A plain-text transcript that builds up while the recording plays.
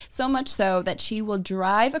so much so that she will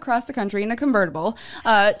drive across the country in a convertible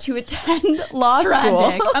to attend law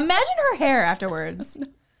Tragic. school. Imagine her hair afterwards.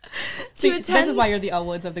 This is why you're the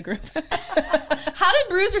Elwoods of the group. How did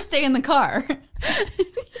Bruiser stay in the car?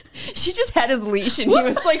 She just had his leash and he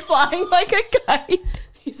was like flying like a kite.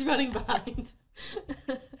 He's running behind.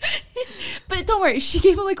 But don't worry, she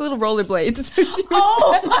gave him like little rollerblades. So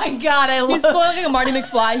Oh my God, He's flying like a Marty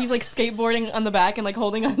McFly. He's like skateboarding on the back and like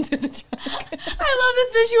holding onto the truck. I love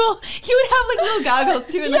this visual. He would have like little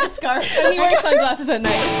goggles too and like a scarf. And he wears sunglasses at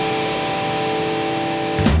night.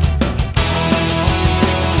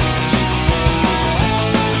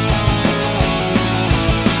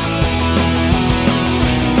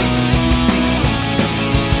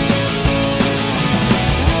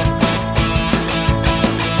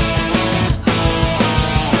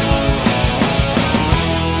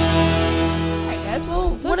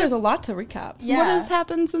 There's a lot to recap. What has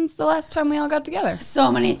happened since the last time we all got together?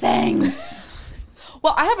 So many things.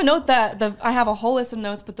 Well, I have a note that I have a whole list of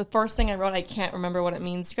notes, but the first thing I wrote, I can't remember what it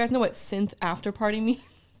means. Do you guys know what synth after party means?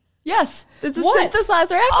 Yes, it's a What?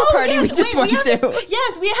 synthesizer after party we just went to.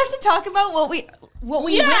 Yes, we have to talk about what we went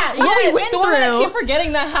the through. one I keep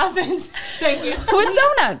forgetting that happened. Thank you. With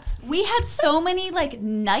donuts. We had so many like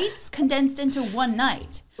nights condensed into one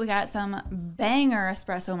night. We got some banger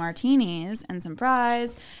espresso martinis and some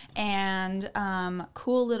fries and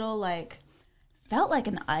cool little like felt like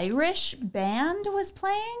an Irish band was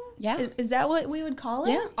playing. Yeah. Is that what we would call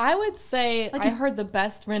it? Yeah. I would say Like I heard the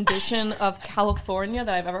best rendition of California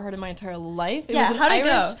that I've ever heard in my entire life. It Yeah, was an how'd it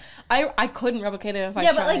go? I couldn't replicate it if I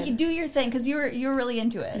Yeah, tried. but like you do your thing because you're really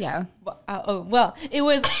into it. Yeah. Well, it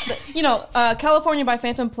was, California by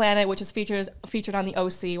Phantom Planet, which is featured on the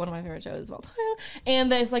OC, one of my favorite shows of all time.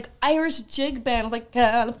 And there's like Irish jig band. I was like,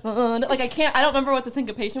 California. Like I don't remember what the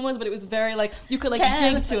syncopation was, but it was very like, you could like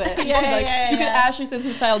jig to it. You could Ashley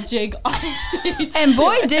Simpson style jig on stage. And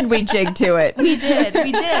boy, did we jig to it. We did.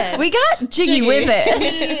 We got jiggy with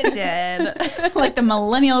it. We did. Like the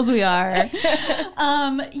millennials we are.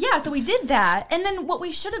 So we did that. And then what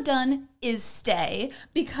we should have done is stay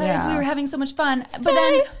because we were having so much fun. But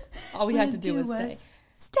then all we had to do was stay.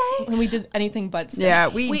 Stay. And we did anything but stay. Yeah,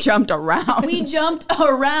 we jumped around. We jumped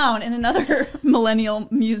around in another millennial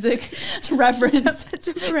music reference.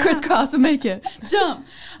 Crisscross and make it. Jump.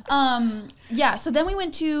 So then we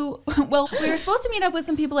went to, we were supposed to meet up with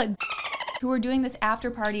some people who were doing this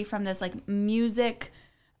after party from this like music,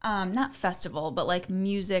 not festival, but like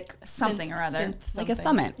music something or other. Like a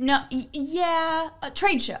summit. No, a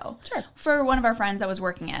trade show. Sure. For one of our friends that was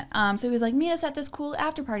working it. So he was like, meet us at this cool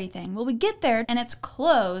after party thing. Well, we get there and it's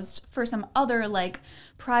closed for some other like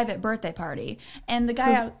private birthday party. And the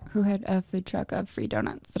guy who had a food truck of free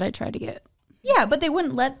donuts that I tried to get. Yeah, but they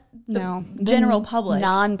wouldn't let the general public.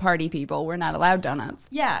 Non-party people were not allowed donuts.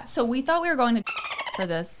 Yeah, so we thought we were going to for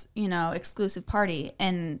this, exclusive party,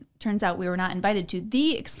 and turns out we were not invited to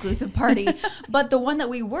the exclusive party, but the one that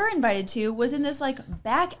we were invited to was in this like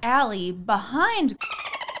back alley behind.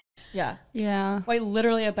 Yeah. Yeah. Like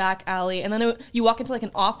literally a back alley. And then you walk into like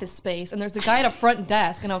an office space and there's a guy at a front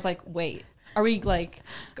desk and I was like, wait. Are we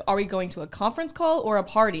going to a conference call or a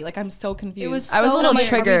party? Like, I'm so confused. I was a little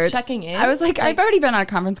triggered. Are we checking in? I was like, I've already been on a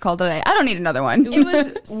conference call today. I don't need another one. It was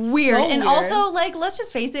weird. so And weird. also, like, let's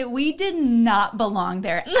just face it, we did not belong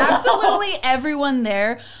there. Absolutely everyone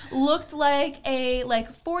there looked like a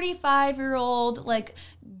 45-year-old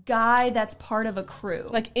guy that's part of a crew.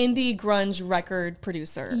 like indie grunge record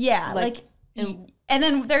producer. Yeah, and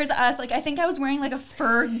then there's us. Like, I think I was wearing like a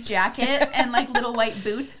fur jacket and like little white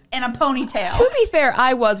boots and a ponytail. To be fair,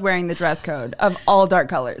 I was wearing the dress code of all dark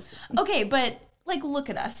colors. Okay, but like, look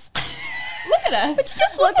at us. Look at us.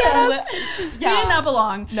 Just look at us. Yeah. We did not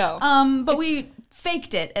belong. No. But we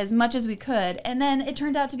faked it as much as we could, and then it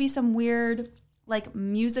turned out to be some weird like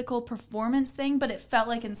musical performance thing, but it felt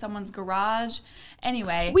like in someone's garage.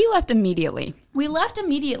 Anyway, We left immediately.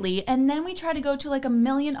 and then we tried to go to like a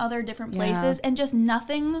million other different places, and just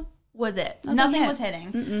nothing was it. Nothing hit. was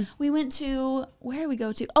hitting. We went to, where did we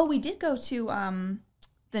go to? Oh, we did go to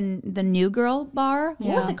the New Girl bar.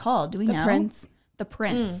 What was it called? Do we know? The Prince. The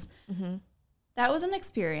Prince. That was an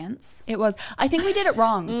experience. It was. I think we did it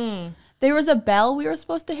wrong. There was a bell we were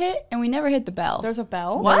supposed to hit, and we never hit the bell. There's a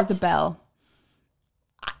bell? There was a bell.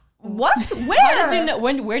 What? Where? How did you know?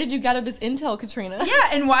 Where did you gather this intel, Katrina? Yeah,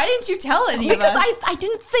 and why didn't you tell any of Because us? I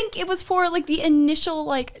didn't think it was for like the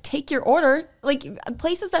initial take your order. Like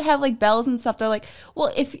places that have like bells and stuff, they're like,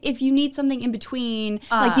 well, if you need something in between,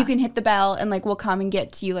 you can hit the bell and we'll come and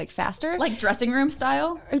get to you faster. Like dressing room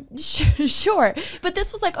style? Sure. But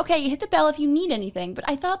this was okay, you hit the bell if you need anything. But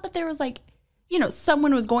I thought that there was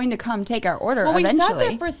someone was going to come take our order Well, we eventually. sat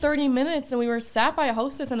there for 30 minutes and we were sat by a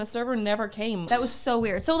hostess and the server never came. That was so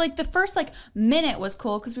weird. So like the first like minute was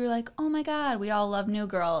cool because we were like, oh my God, we all love New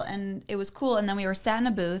Girl. And it was cool. And then we were sat in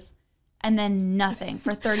a booth and then nothing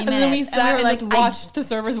for 30 minutes. And then we sat and were just watched the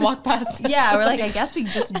servers walk past us. Yeah, we're like, I guess we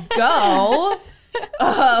just go.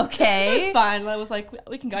 Okay. It's fine. I was like,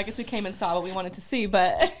 I guess we came and saw what we wanted to see,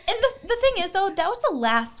 but. And the thing is, though, that was the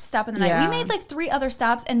last stop of the night. Yeah. We made like 3 other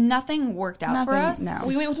stops and nothing worked out for us. No.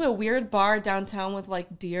 We went to a weird bar downtown with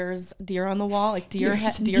like deer on the wall, like deer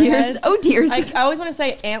Deers. heads. Oh, deers. I always want to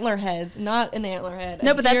say antler heads, not an antler head.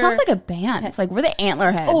 No, but that sounds like a band. It's like, we're the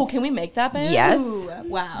Antler Heads. Oh, can we make that band? Yes. Ooh,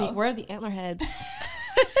 wow. We're the antler heads.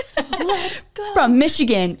 Let's go. From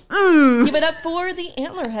Michigan. Mm. Give it up for the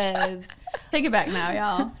antler heads. Take it back now,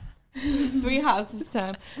 y'all. 3 houses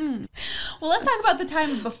time. Well, let's talk about the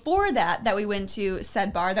time before that we went to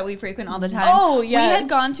said bar that we frequent all the time. Oh, We yes. had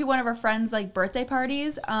gone to one of our friends' like birthday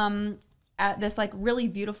parties at this like really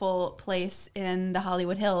beautiful place in the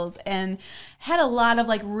Hollywood Hills and had a lot of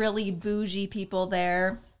like really bougie people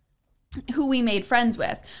there who we made friends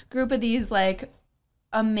with. Group of these like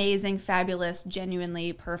amazing, fabulous,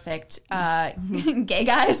 genuinely perfect gay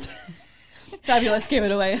guys. Fabulous, gave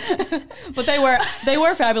it away. But they were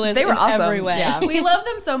fabulous. They were in awesome. every way. Yeah. We love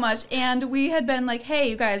them so much, and we had been like, hey,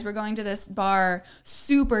 you guys, we're going to this bar,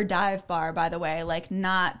 super dive bar, by the way, like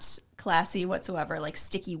not classy whatsoever, like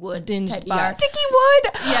sticky wood Dingy, type yeah. bar. Sticky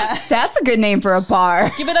Wood. Yeah. That's a good name for a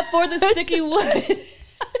bar. Give it up for the sticky wood. Ew.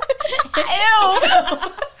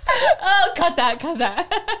 Oh, cut that.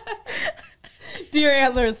 Deer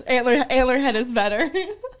antlers. Antler head is better.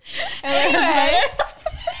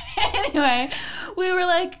 Anyway, we were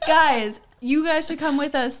like, guys, you guys should come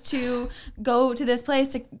with us to go to this place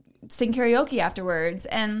to sing karaoke afterwards.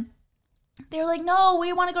 And they were like, no,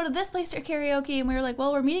 we want to go to this place to karaoke. And we were like,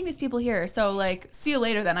 well, we're meeting these people here. So like, see you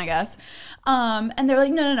later then, I guess. And they're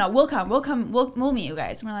like, no, we'll come. We'll meet you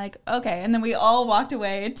guys. And we're like, okay. And then we all walked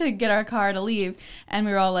away to get our car to leave. And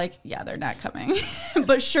we were all like, yeah, they're not coming.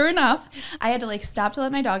 But sure enough, I had to like stop to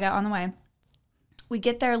let my dog out on the way. We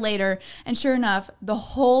get there later, and sure enough, the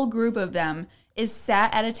whole group of them is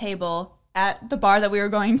sat at a table at the bar that we were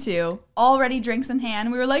going to, already drinks in hand.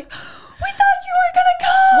 We were like, we thought you were gonna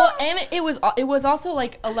come. Well, and it was also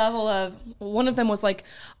like a level of, one of them was like,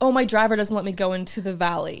 oh, my driver doesn't let me go into the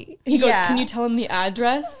valley. He goes, Yeah. can you tell him the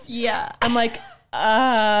address? Yeah. I'm like,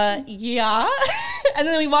 yeah. And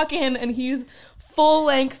then we walk in and he's full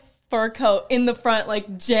length fur coat in the front,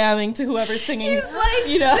 like jamming to whoever's singing. He's like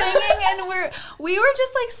singing, and we were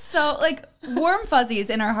just like so like warm fuzzies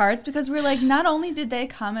in our hearts because we're like, not only did they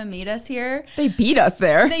come and meet us here, They beat us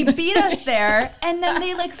there. they beat us there, and then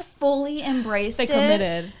they like fully embraced They it.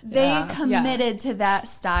 committed. They Yeah. committed to that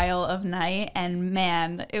style of night, and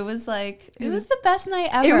man, it was like it was the best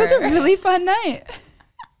night ever. It was a really fun night.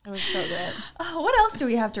 It was so good. Oh, what else do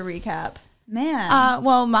we have to recap? Man.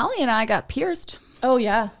 Well, Molly and I got pierced. Oh,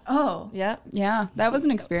 yeah. Oh. Yeah. Yeah, that was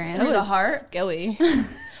an experience. Through the heart? Scary.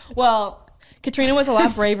 Well, Katrina was a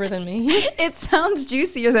lot braver than me. It sounds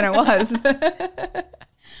juicier than it was.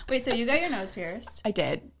 Wait, so you got your nose pierced, I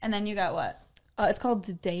did. and then you got what? It's called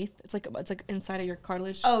the daith. It's like inside of your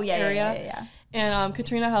cartilage. Oh, yeah, area. yeah. And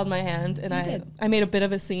Katrina held my hand, and I made a bit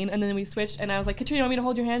of a scene, and then we switched, and I was like, Katrina, you want me to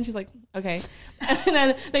hold your hand? She's like, okay. And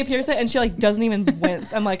then they pierce it, and she like doesn't even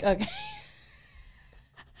wince. I'm like, okay.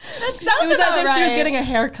 That sounds It was about as if right. she was getting a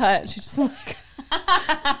haircut. She just like.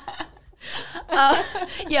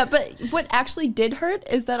 Yeah, but what actually did hurt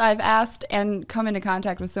is that I've asked and come into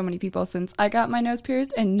contact with so many people since I got my nose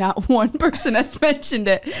pierced, and not one person has mentioned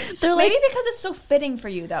it. They're like, Maybe because it's so fitting for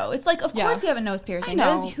you, though. It's like, of Yeah. course you have a nose piercing. I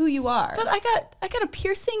That know. is who you are. but I got a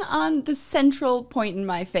piercing on the central point in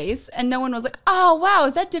my face, and no one was like, oh, wow,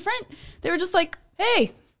 is that different? They were just like,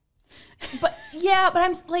 hey. But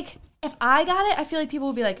I'm like, if I got it, I feel like people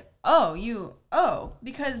would be like,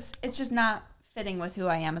 because it's just not fitting with who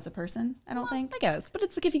I am as a person, I don't think. I guess. But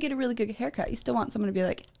it's like if you get a really good haircut, you still want someone to be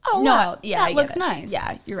like, oh, No, wow, yeah, I that get looks it. nice.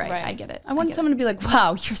 Yeah, you're right. Right. I get it. I want get someone to be like,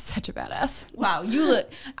 wow, you're such a badass. it. Wow, you look,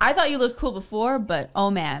 I thought you looked cool before, but oh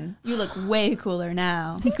man, you look way cooler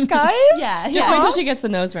now. Thanks, guys. Yeah, Just yeah. wait till she gets the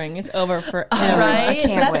nose ring. It's over forever. Right? I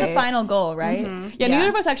can't That's wait. the final goal, right? Yeah, neither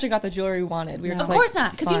of us actually got the jewelry we wanted. We were just Of like, course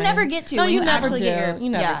not, because you fine. never get to No, when you you never actually do. get your You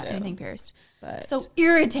never do. anything pierced. But So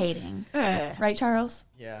irritating. Right, Charles?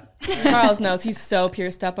 Yeah. Charles knows he's so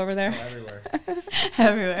pierced up over there. Everywhere.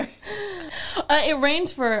 Everywhere. It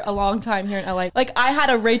rained for a long time here in LA. Like I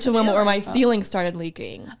had a Rachel moment where my ceiling started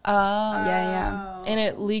leaking, Oh, yeah. and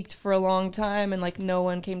it leaked for a long time, and like no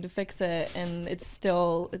one came to fix it, and it's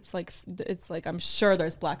like I'm sure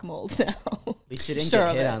there's black mold now. least you didn't Sure get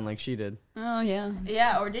of hit it. on like she did. Oh yeah.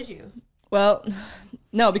 Yeah, or did you? Well,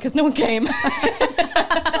 no, because no one came.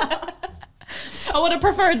 I would have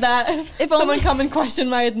preferred that. If someone only- come and question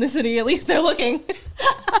my ethnicity, at least they're looking.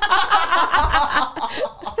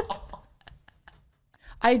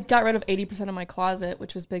 I got rid of 80% of my closet,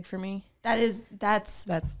 which was big for me. That's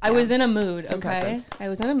I was in a mood, okay? impressive. I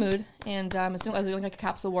was in a mood, and I was doing like a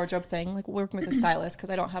capsule wardrobe thing, like working with a stylist,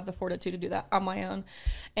 because I don't have the fortitude to do that on my own.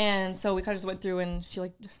 And so we kind of just went through, and she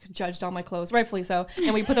like judged all my clothes, rightfully so,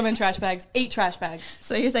 and we put them in trash bags, 8 trash bags.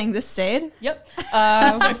 So you're saying this stayed? Yep.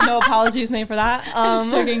 No apologies made for that.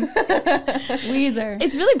 Weezer.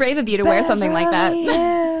 It's really brave of you to wear something like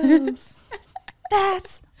that.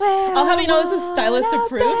 That's where I'll have you know this is stylist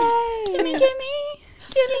approved. gimme.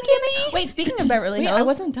 Wait, speaking of Beverly Wait, Hills. I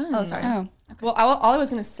wasn't done. Oh, sorry. Oh. Well, all I was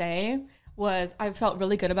going to say was I felt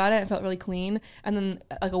really good about it. I felt really clean. And then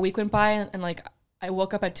like a week went by and like I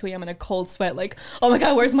woke up at 2 a.m. in a cold sweat like, oh my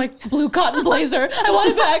God, where's my blue cotton blazer? I want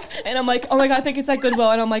it back. And I'm like, oh my God, I think it's at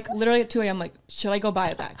Goodwill. And I'm like, literally at 2 a.m. like, should I go buy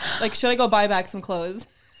it back? Like, should I go buy back some clothes?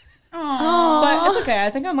 But it's okay. I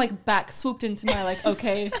think I'm like swooped into my like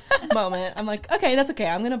okay moment. I'm like, okay, that's okay.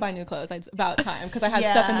 I'm gonna buy new clothes. It's about time because I had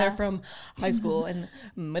stuff in there from high school and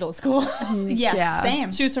middle school. Yes, Yeah.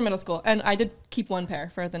 same. Shoes from middle school, and I did keep one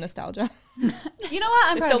pair for the nostalgia. You know what?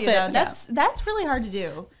 I'm It proud of still you though. fits. That's really hard to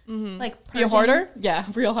do. Like Be a purging- hoarder? Yeah,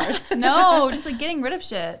 real hard. No, just like getting rid of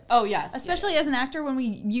shit. Oh yes, Especially as an actor when we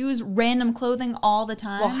use random clothing all the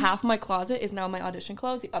time. Well, half my closet is now my audition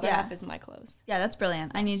clothes. The other Yeah. half is my clothes. Yeah, that's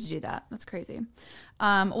brilliant. I need to do that. That's crazy.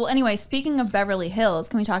 Well, anyway, speaking of Beverly Hills,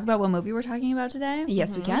 can we talk about what movie we're talking about today?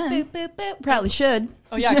 Yes, we can. Boop, boop, boop. Probably should.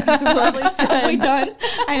 Oh yeah, because we're probably we done.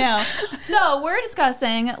 I know. So we're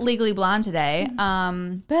discussing Legally Blonde today.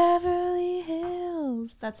 Beverly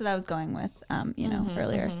Hills. That's what I was going with.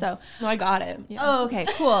 Earlier. So. No, I got it. Yeah. Oh, okay,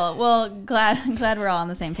 cool. Well, glad we're all on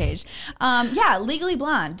the same page. Yeah, Legally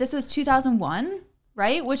Blonde. This was 2001,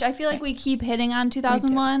 right? Which I feel like we keep hitting on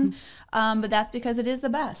 2001, but that's because it is the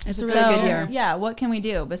best. It's a really good year. Yeah. What can we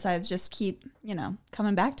do besides just keep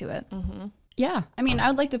coming back to it? Yeah. I mean, I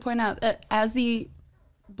would like to point out that as the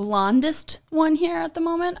blondest one here at the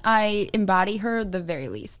moment, I embody her the very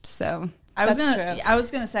least. So I was That's gonna. true. I was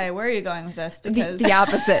gonna say, where are you going with this? Because the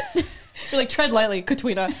opposite. You're like tread lightly,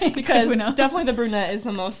 Katwina, because Katwina. definitely the brunette is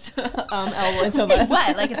the most L words of us.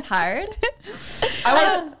 what? Like it's hard.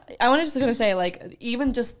 I want to just gonna say like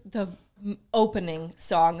even just the opening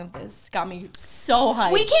song of this got me so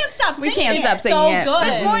hyped. We can't stop singing. We can't it. stop so singing it. good.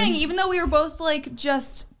 This morning, even though we were both like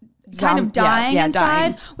just kind of dying Yeah, inside,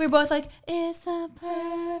 dying. we were both like, "It's the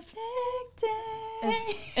perfect day."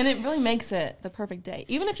 And it really makes it the perfect day,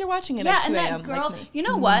 even if you're watching it Yeah, at 2 and a.m. that girl, like me. you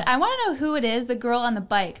know what? I want to know who it is, the girl on the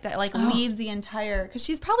bike that like leads the entire, because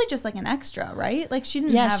she's probably just like an extra, right? Like she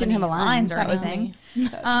didn't have any a line. lines or That was anything. me.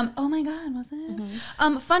 Oh my God, was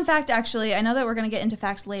it? Fun fact, actually, I know that we're going to get into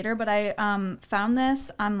facts later, but I found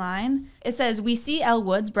this online. It says, we see Elle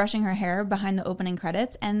Woods brushing her hair behind the opening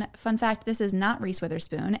credits. And fun fact, this is not Reese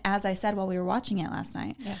Witherspoon, as I said while we were watching it last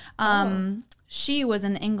night. Yeah. She was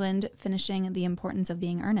in England finishing The Importance of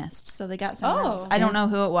Being Earnest. So they got someone else. I don't know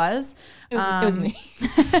who it was. It was me.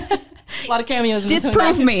 A lot of cameos. In this one.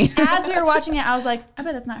 Disprove me. As we were watching it, I was like, I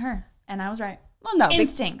bet that's not her. And I was right. Well, no.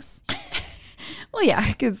 Instincts. Well, yeah,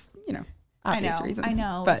 because, I obvious know. reasons. I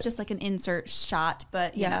know. But It's just like an insert shot,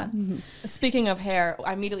 but Yeah. yeah. Speaking of hair,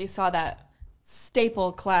 I immediately saw that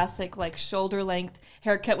staple classic like shoulder length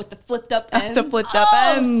haircut with the flipped up ends. the flipped up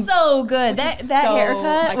Oh, ends. so good. That is that so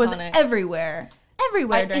haircut was iconic. everywhere.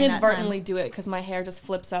 Everywhere I during that inadvertently time. do it because my hair just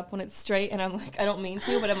flips up when it's straight, and I'm like, I don't mean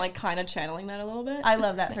to, but I'm like kind of channeling that a little bit. I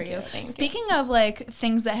love that for you. Speaking of like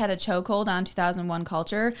things that had a chokehold on 2001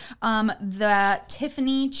 culture, the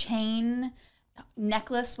Tiffany chain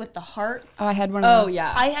necklace with the heart. Oh, I had one of Oh those.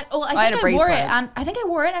 yeah, I had. Oh, I had think a I wore it bracelet. on. I think I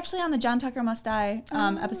wore it actually on the John Tucker Must Die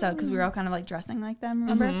episode because we were all kind of like dressing like them.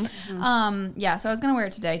 Remember? Yeah. So I was gonna wear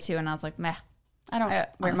it today too, and I was like, meh. I don't wear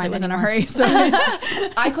Honestly, mine was in a anymore. hurry. So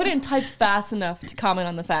I couldn't type fast enough to comment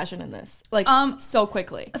on the fashion in this, like so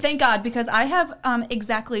quickly. thank God, because I have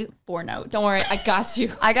exactly 4 notes. Don't worry, I got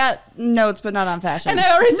you. I got notes, but not on fashion. And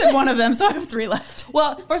I already said one of them, so I have 3 left.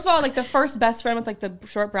 Well, first of all, like the first best friend with like the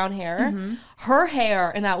short brown hair, her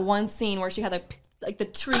hair in that one scene where she had like the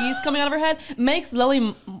trees coming out of her head makes Lily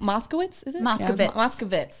Moskowitz, is it? Moskowitz. Yeah.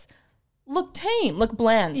 Moskowitz. Look tame, look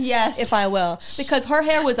bland. Yes. If I will. Because her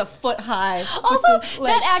hair was a foot high. Also, With the,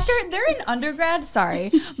 like- that actor, they're in undergrad,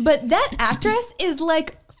 sorry, but that actress is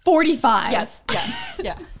like 45. Yes, yes,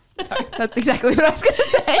 yeah. Sorry, that's exactly what I was going to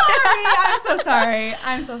say.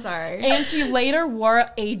 I'm so sorry. And she later wore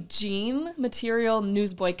a jean material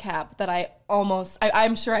newsboy cap that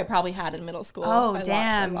I'm sure I probably had in middle school. Oh, I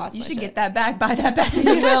damn. lost You my should shit. get that back. Buy that back if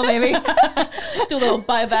you will, baby. Do a little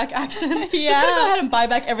buyback action. Yeah. Just gonna go ahead and buy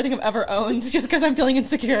back everything I've ever owned just because I'm feeling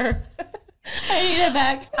insecure. I need it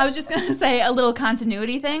back. I was just going to say a little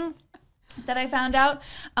continuity thing that I found out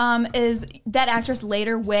is that actress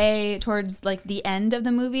later, way towards like the end of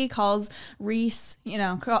the movie, calls Reese,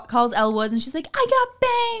 calls Elle Woods, and she's like, I got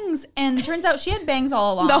bangs. And turns out she had bangs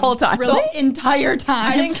all along. The whole time. Really? The entire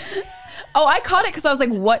time. I didn't. Oh, I caught it because I was like,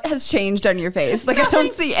 what has changed on your face? Like, I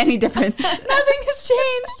don't see any difference. Nothing has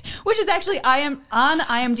changed, which is actually I am on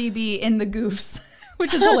IMDb in the goofs,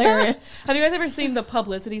 which is hilarious. Have you guys ever seen the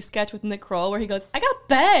publicity sketch with Nick Kroll where he goes, I got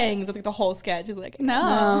bangs? It's like the whole sketch is like,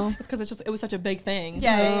 No. It's because it was such a big thing.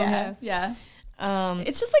 Yeah.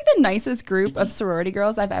 It's just like the nicest group of sorority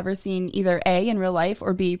girls I've ever seen, either A, in real life,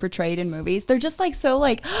 or B, portrayed in movies. They're just like so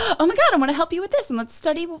like, oh my God, I want to help you with this, and let's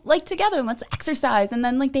study like together, and let's exercise. And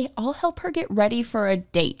then like they all help her get ready for a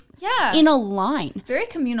date. Yeah. In a line. Very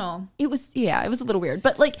communal. It was a little weird.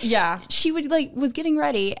 But like she would was getting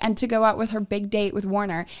ready and to go out with her big date with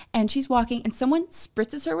Warner, and she's walking and someone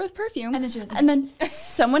spritzes her with perfume. And then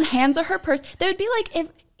someone hands her purse. They would be like if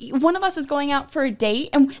one of us is going out for a date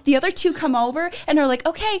and the other two come over and are like,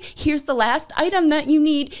 okay, here's the last item that you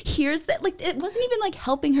need. Here's that. Like, it wasn't even like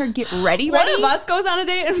helping her get ready. One of us goes on a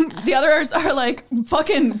date and the others are like,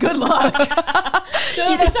 fucking good luck. The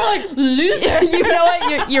other us are like, loser. You know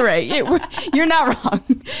what? You're right. You're not wrong.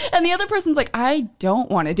 And the other person's like, I don't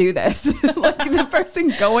want to do this. Like the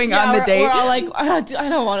person going on the date. We're all like, I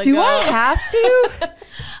don't want to go. Do I have to?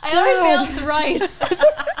 I already failed thrice.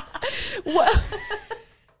 What?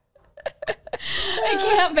 I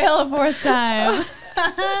can't fail a fourth time.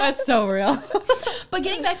 That's so real. But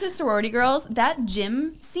getting back to the sorority girls, that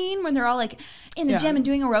gym scene when they're all like in the gym and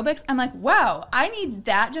doing aerobics, I'm like, wow, I need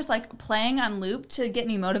that just like playing on loop to get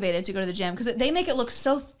me motivated to go to the gym because they make it look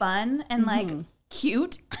so fun and like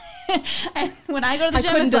cute. And when I go to the gym,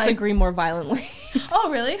 I couldn't it's disagree more violently.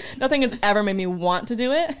 Oh, really? Nothing has ever made me want to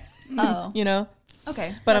do it. Oh.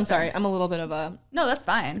 Okay. But I'm sorry. I'm a little bit of a No, that's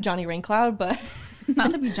fine. Johnny Raincloud, but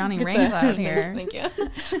Not to be Johnny Raincloud here. Thank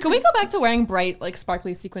you. Can we go back to wearing bright, like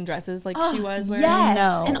sparkly sequin dresses like she was wearing? Yes.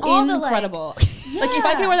 No. And all incredible. the Like if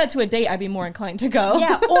I could wear that to a date, I'd be more inclined to go.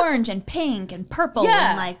 Yeah, orange and pink and purple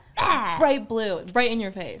and like bright blue, right in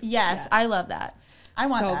your face. Yes, I love that. I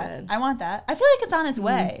want So that. good. I want that. I feel like it's on its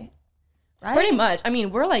way. Right? Pretty much. I mean,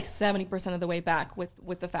 we're like 70% of the way back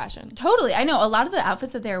with the fashion. Totally. I know a lot of the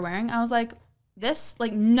outfits that they were wearing, I was like,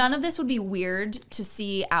 none of this would be weird to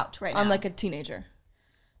see out right now. I'm like a teenager.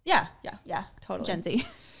 Yeah. Totally. Gen Z.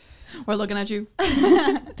 We're looking at you.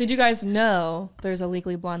 Did you guys know there's a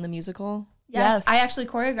Legally Blonde the musical? Yes. I actually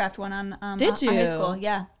choreographed one on Did you? high school.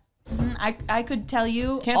 Yeah. I could tell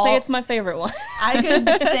you. Can't say it's my favorite one. I could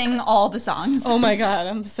sing all the songs. Oh my God,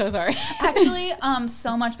 I'm so sorry. Actually,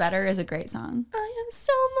 So Much Better is a great song. I am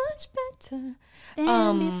so much better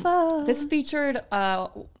Than before. This featured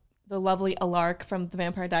the lovely Alark from The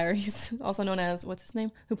Vampire Diaries, also known as, what's his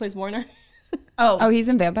name? Who plays Warner? Oh, he's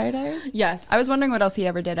in Vampire Diaries? Yes. I was wondering what else he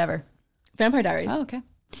ever did ever. Vampire Diaries. Oh, okay.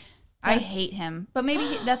 I hate him, but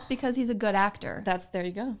maybe that's because he's a good actor. There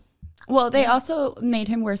you go. Well, they also made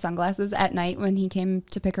him wear sunglasses at night when he came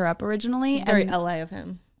to pick her up originally. It's very LA of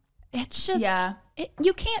him. It's just, Yeah.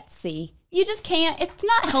 You can't see. You just can't. It's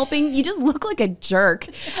not helping. You just look like a jerk.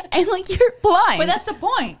 And like you're blind. But that's the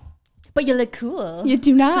point. But you look cool. You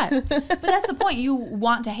do not. But that's the point. You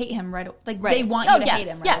want to hate him right away. Like, they want you to hate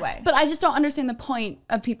him right away. But I just don't understand the point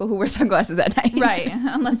of people who wear sunglasses at night. Right.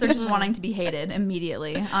 Unless they're just wanting to be hated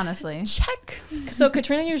immediately, honestly. Check. So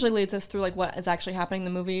Katrina usually leads us through like what is actually happening in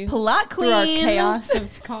the movie. Plot queen. Through our chaos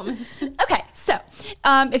of comments. Okay, so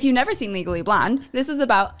if you've never seen Legally Blonde, this is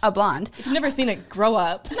about a blonde. If you've never seen it, grow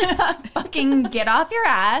up. Fucking get off your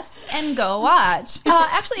ass and go watch.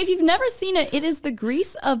 Actually, if you've never seen it, it is the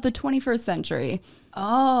Grease of the 21st century.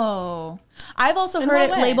 Oh. I've also heard what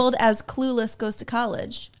it way? labeled as Clueless Goes to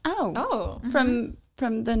College. Oh. Oh.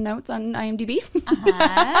 From the notes on IMDb.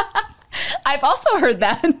 Uh-huh. I've also heard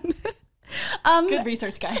that. Good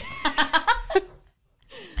research, guys.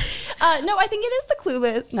 No, I think it is the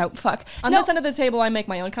Clueless. No, fuck. On No. this end of the table, I make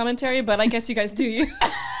my own commentary, but I guess you guys do you.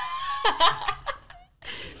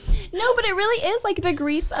 No, but it really is like the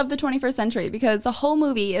Grease of the 21st century because the whole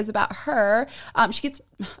movie is about her.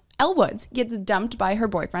 Elle Woods gets dumped by her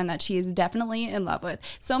boyfriend that she is definitely in love with.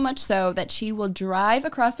 So much so that she will drive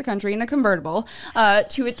across the country in a convertible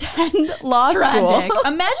to attend law Tragic. school.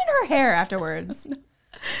 Imagine her hair afterwards.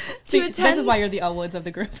 See, this is why you're the Elwoods of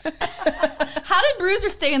the group. How did Bruiser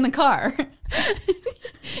stay in the car?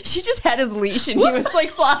 She just had his leash and he was like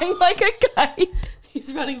flying like a kite.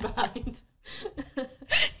 He's running behind.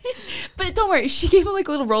 But don't worry, she gave him like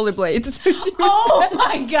little rollerblades. So Oh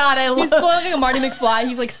my god, He's pulling like a Marty McFly.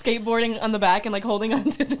 He's like skateboarding on the back and like holding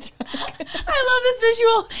onto the truck. I love this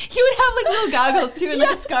visual. He would have like little goggles too and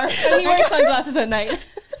like a scarf. And he wears sunglasses at night.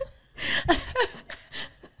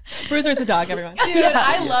 Bruiser's the dog, everyone. Dude,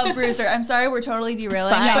 I love Bruiser. I'm sorry we're totally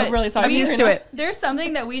derailing. Yeah, but I'm really sorry. I'm used to it. There's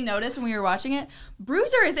something that we noticed when we were watching it.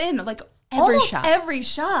 Bruiser is in like Every almost shot. every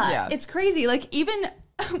shot. Yeah. It's crazy. Like even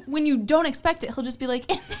when you don't expect it, he'll just be like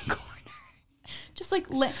in the corner. Just like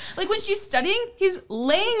when she's studying, he's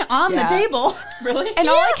laying on the table. Really? And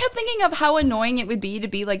all I kept thinking of how annoying it would be to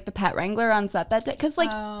be like the pet wrangler on set that day, because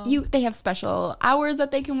like they have special hours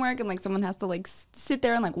that they can work, and like someone has to like sit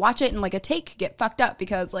there and like watch it, and like a take could get fucked up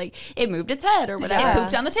because like it moved its head or whatever. It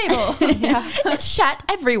pooped on the table. It shat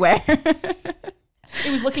everywhere.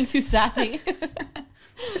 It was looking too sassy.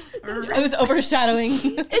 It was overshadowing.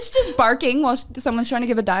 It's just barking while someone's trying to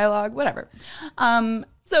give a dialogue, whatever.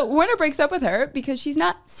 So Warner breaks up with her because she's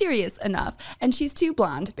not serious enough, and she's too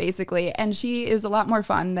blonde, basically, and she is a lot more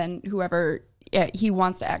fun than whoever he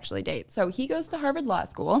wants to actually date. So he goes to Harvard Law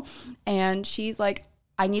School, and she's like,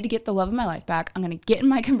 I need to get the love of my life back. I'm going to get in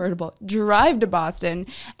my convertible, drive to Boston,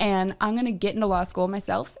 and I'm going to get into law school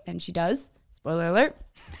myself. And she does. Spoiler alert.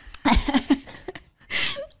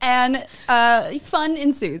 And fun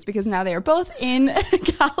ensues because now they are both in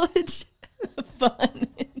college. Fun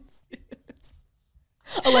ensues.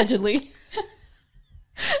 Allegedly.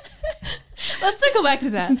 Let's circle back to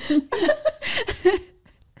that.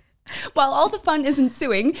 While all the fun is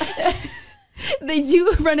ensuing, they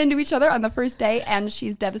do run into each other on the first day, and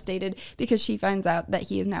she's devastated because she finds out that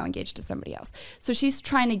he is now engaged to somebody else. So she's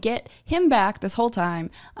trying to get him back this whole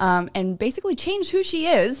time and basically change who she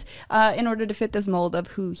is in order to fit this mold of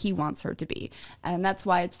who he wants her to be. And that's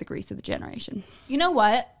why it's the Grease of the generation. You know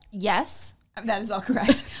what? Yes, that is all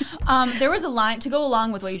correct. There was a line, to go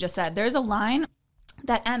along with what you just said, there's a line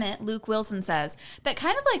that Emmett, Luke Wilson, says that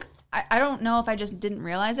kind of like, I don't know if I just didn't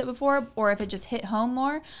realize it before or if it just hit home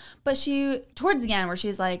more, but she, towards the end where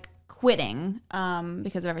she's like quitting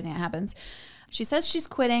because of everything that happens, she says she's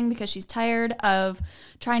quitting because she's tired of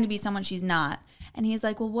trying to be someone she's not. And he's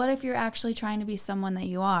like, well, what if you're actually trying to be someone that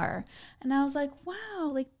you are? And I was like, wow,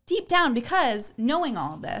 like deep down, because knowing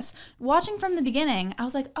all of this, watching from the beginning, I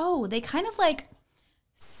was like, oh, they kind of like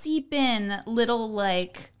seep in little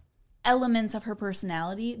like elements of her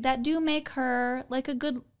personality that do make her like a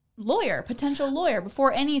good potential lawyer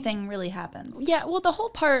before anything really happens. Yeah, well, the whole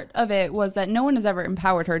part of it was that no one has ever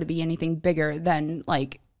empowered her to be anything bigger than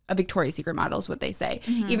like a Victoria's Secret model is what they say,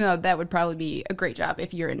 even though that would probably be a great job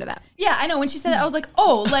if you're into that. Yeah, I know. When she said that, I was like,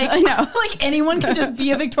 oh, like, I know. Like anyone can just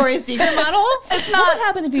be a Victoria's Secret model? It's not. What would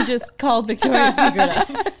happen if you just called Victoria's Secret up?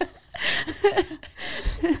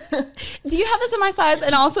 Do you have this in my size?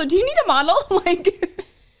 And also, do you need a model? Like...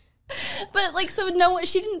 But like, so no,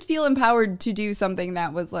 she didn't feel empowered to do something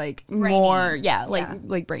that was like brainy. More,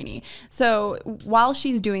 like brainy. So while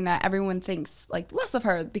she's doing that, everyone thinks like less of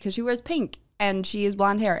her because she wears pink and she has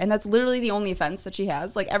blonde hair, and that's literally the only offense that she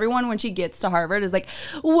has. Like everyone, when she gets to Harvard, is like,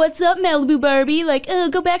 "What's up, Malibu Barbie? Like,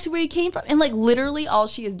 go back to where you came from." And like literally, all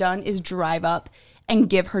she has done is drive up and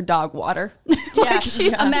give her dog water.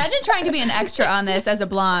 Imagine trying to be an extra on this as a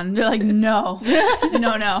blonde. You're like, no,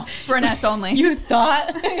 brunettes only. You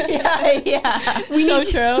thought? yeah. So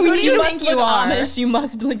true. Who do you must think look you are? Amish. You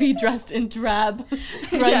must be dressed in drab,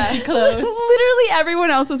 grungy clothes. Literally everyone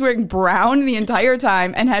else was wearing brown the entire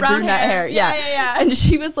time and had Brown brunette hair. Yeah. And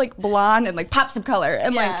she was like blonde and like pops of color.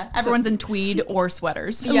 And like everyone's in tweed or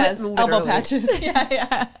sweaters. Yes, Literally. elbow patches.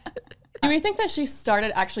 Yeah. Do we think that she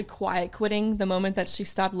started actually quiet quitting the moment that she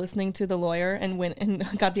stopped listening to the lawyer and went and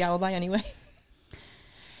got the alibi anyway?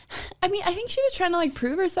 I mean, I think she was trying to like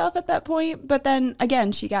prove herself at that point, but then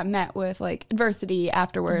again, she got met with like adversity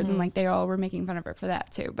afterwards, and like they all were making fun of her for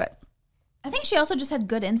that too. But I think she also just had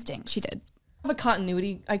good instincts. she did. I have a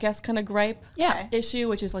continuity, I guess, kind of gripe issue,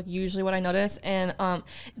 which is like usually what I notice. And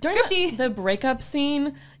during the breakup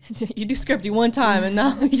scene, you do scripty one time, and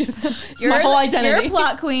now you just it's my whole identity. You're a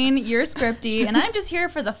plot queen, you're scripty, and I'm just here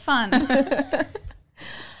for the fun.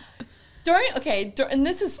 And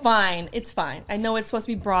this is fine. It's fine. I know it's supposed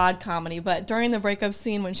to be broad comedy, but during the breakup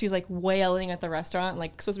scene when she's like wailing at the restaurant,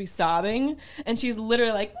 like supposed to be sobbing, and she's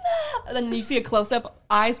literally like, nah! And then you see a close up,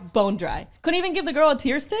 eyes bone dry. Couldn't even give the girl a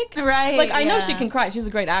tear stick. Right. Like I know she can cry. She's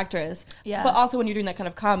a great actress. Yeah. But also when you're doing that kind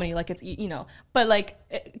of comedy, like it's but like,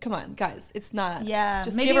 come on, guys, it's not. Yeah.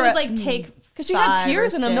 Just Maybe give it her was like take. because she had 5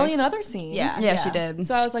 tears or in a 6. million other scenes. Yeah. She did.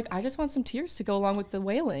 So I was like, I just want some tears to go along with the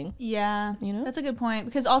wailing. Yeah, You know? that's a good point,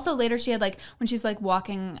 because also later she had like when she's like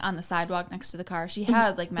walking on the sidewalk next to the car, she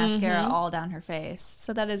has like mascara all down her face,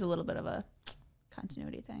 so that is a little bit of a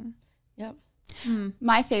continuity thing. Yep.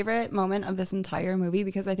 My favorite moment of this entire movie,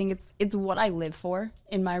 because I think it's what I live for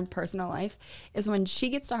in my personal life, is when she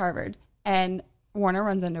gets to Harvard and Warner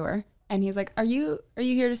runs into her and he's like, "Are you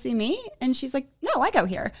here to see me?" And she's like, "No, I go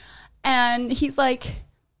here." And he's like,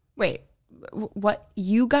 "Wait, what?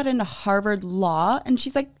 You got into Harvard Law?" And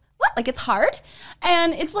she's like, "What? Like it's hard?"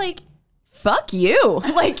 And it's like, fuck you.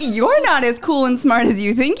 Like, you're not as cool and smart as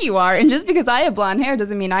you think you are. And just because I have blonde hair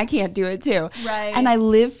doesn't mean I can't do it too. Right. And I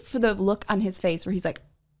live for the look on his face where he's like,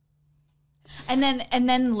 And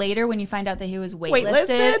then later when you find out that he was waitlisted,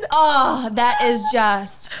 Waitlisted? oh, that is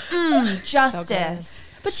just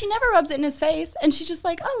justice. but she never rubs it in his face. And she's just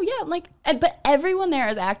like, oh yeah. Like, but everyone there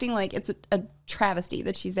is acting like it's a travesty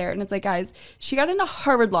that she's there. And it's like, guys, she got into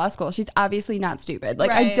Harvard Law School. She's obviously not stupid. Like,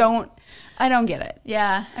 Right. I don't get it.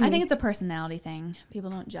 Yeah, I mean- think it's a personality thing. People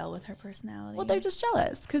don't gel with her personality. Well, they're just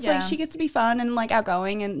jealous because Yeah. like she gets to be fun and like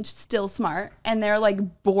outgoing and still smart, and they're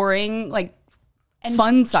like boring, like and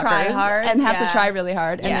fun suckers tryhards, and have yeah. to try really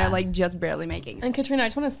hard, and Yeah. they're like just barely making it. And Katrina, I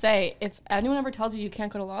just want to say, if anyone ever tells you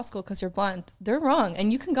can't go to law school because you're blonde, they're wrong,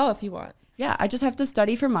 and you can go if you want. Yeah, I just have to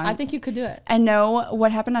study for months. I think you could do it. and know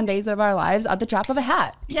what happened on Days of Our Lives at the drop of a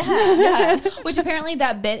hat. Yeah. Which apparently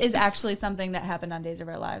that bit is actually something that happened on Days of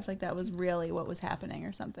Our Lives. Like that was really what was happening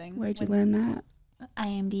or something. Where'd you learn that?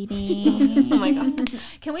 IMDb. Oh my god.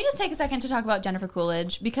 Can we just take a second to talk about Jennifer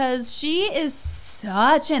Coolidge? Because she is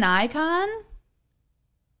such an icon.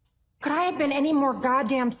 Could I have been any more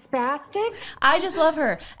goddamn spastic? I just love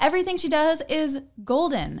her. Everything she does is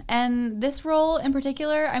golden. And this role in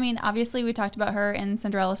particular, I mean, obviously we talked about her in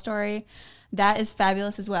Cinderella Story. That is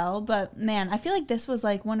fabulous as well. But man, I feel like this was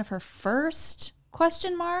like one of her first ?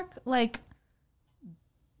 Like,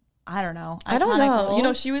 I don't know. I don't iconic know. roles. You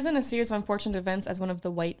know, she was in a series of unfortunate events as one of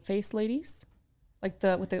the white face ladies, like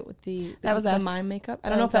with the mime makeup. I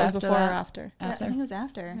don't know if that was before or after. I think it was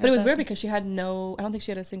after. But it was weird because she had I don't think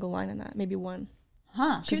she had a single line in that. Maybe one.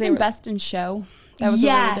 Huh. She was in Best in Show. That was a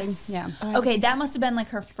Yes. weird thing. Yeah. Okay, that must have been like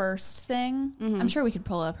her first thing. I'm sure we could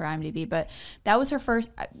pull up her IMDb, but that was her first.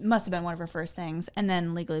 Must have been one of her first things. And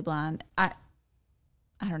then Legally Blonde. I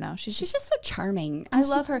don't know. She's She's just. just so charming. I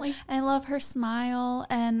love her, Like, and I love her smile.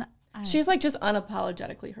 And She's like just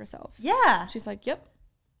unapologetically herself. yeah, She's like, yep,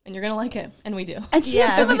 and you're gonna like it, and we do. and she Yeah,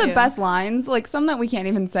 had some we of the do. best lines, like some that we can't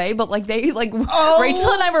even say, but like they like Rachel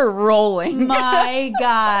and I were rolling. my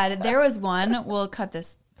God, there was one. We'll cut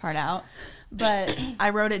this part out, but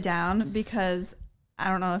I wrote it down because I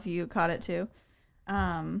don't know if you caught it too.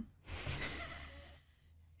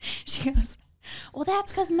 She goes, "Well,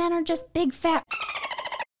 that's because men are just big fat."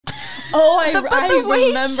 Oh, I remember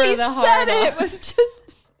the hard it was just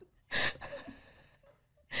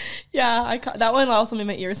Yeah, that one also made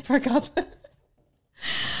my ears perk up.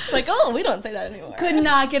 It's like, oh, we don't say that anymore. Could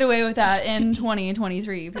not get away with that in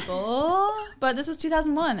 2023, people. But this was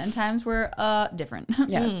 2001, and times were different.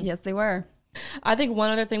 yes, they were. I think one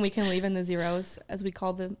other thing we can leave in the zeros, as we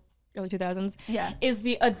called the early 2000s, Yeah. is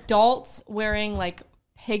the adults wearing like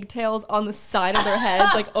pigtails on the side of their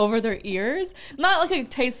heads, like over their ears. Not like a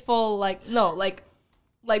tasteful, like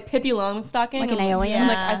Pippi Longstocking. Like an alien? I'm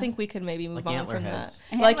like, Yeah. I think we could maybe move on antler from heads.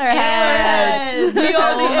 that. Like Antlerheads. We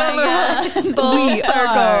are the antler heads. Full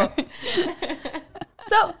circle.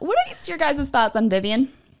 So, what are your guys' thoughts on Vivian?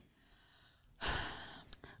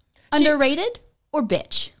 Underrated or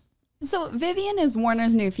bitch? So, Vivian is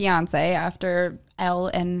Warner's new fiance after Elle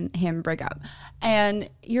and him break up. And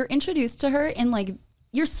you're introduced to her in like,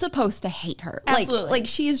 you're supposed to hate her. Absolutely. Like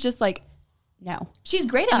she's just like, no. She's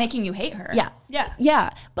great at making you hate her. Yeah. Yeah. Yeah.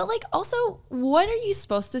 But like also, what are you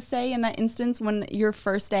supposed to say in that instance when your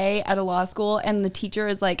first day at a law school and the teacher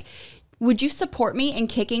is like, would you support me in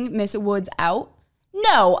kicking Miss Woods out?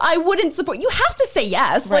 No, I wouldn't support. You have to say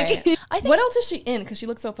yes. Right. Like I think What else is she in? Because she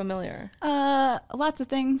looks so familiar. lots of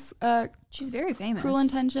things. She's very famous. Cruel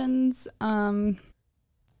Intentions.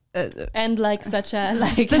 And like such as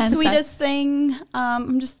The Sweetest Thing.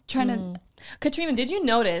 I'm just trying to. Katrina, did you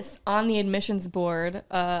notice on the admissions board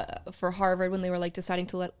for Harvard when they were like deciding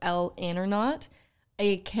to let Elle in or not,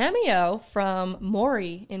 a cameo from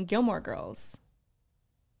Maury in Gilmore Girls.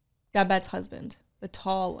 Babette's husband, the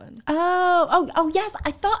tall one. Oh, yes.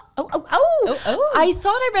 I thought, I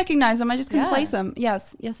thought I recognized him. I just couldn't place him.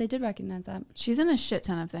 Yes, I did recognize that. She's in a shit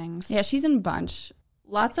ton of things. Yeah, she's in a bunch.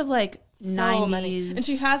 Lots of like So 90s. many. And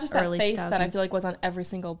she has just that early face 2000s. that I feel like was on every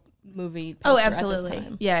single movie. Oh, poster at this absolutely.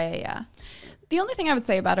 time. Yeah. The only thing I would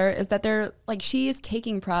say about her is that they're like, she is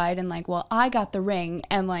taking pride in like, well, I got the ring.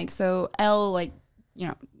 And like, so Elle, like, you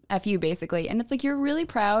know, F you basically. And it's like, you're really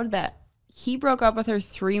proud that he broke up with her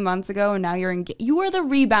 3 months ago and now you're engaged. You are the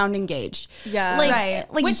rebound engaged. Yeah. Like, Right.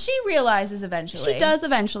 like Which she realizes eventually. she does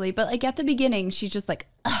eventually, but like at the beginning, she's just like,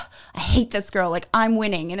 ugh, I hate this girl. Like I'm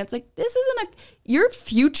winning. And it's like, this isn't your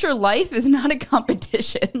future life is not a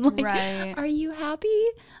competition. Like, Right. Are you happy?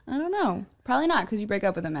 I don't know. Probably not because you break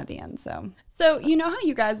up with him at the end. So you know how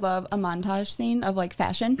you guys love a montage scene of like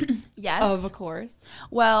fashion? Yes. Of course.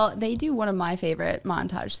 Well, they do one of my favorite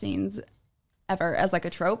montage scenes ever as like a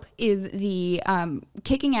trope is the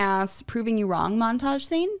kicking ass, proving you wrong montage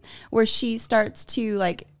scene where she starts to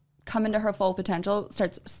like come into her full potential,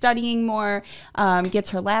 starts studying more,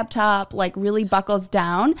 gets her laptop, like really buckles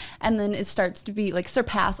down, and then it starts to be like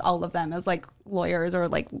surpass all of them as like lawyers or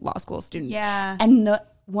like law school students. Yeah. And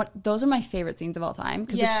those are my favorite scenes of all time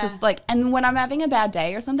because it's just like, and when I'm having a bad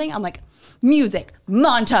day or something, I'm like, music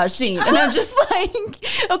montage scene, and I'm just like,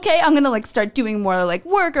 okay, I'm gonna like start doing more like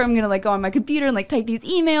work, or I'm gonna like go on my computer and like type these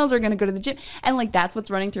emails, or gonna go to the gym, and like that's what's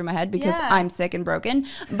running through my head because I'm sick and broken.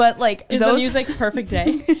 But like, Is the music Perfect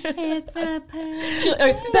Day? It's a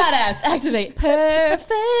Badass, activate.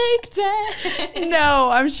 Perfect Day.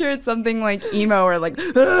 No, I'm sure it's something like emo or like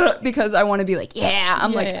because I want to be like,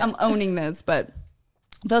 I'm owning this, but.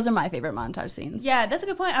 Those are my favorite montage scenes. Yeah, that's a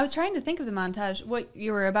good point. I was trying to think of the montage, what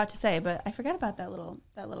you were about to say, but I forgot about that little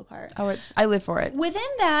part. I live for it. Within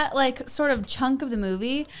that, like, sort of chunk of the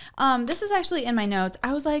movie, this is actually in my notes.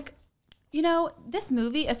 I was like, you know, this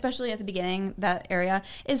movie, especially at the beginning, that area,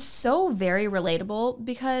 is so very relatable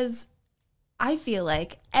because I feel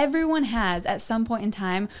like everyone has, at some point in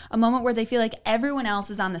time, a moment where they feel like everyone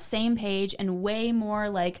else is on the same page and way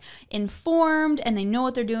more, like, informed, and they know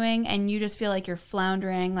what they're doing, and you just feel like you're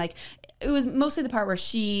floundering. Like, it was mostly the part where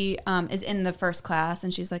she is in the first class,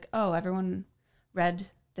 and she's like, oh, everyone read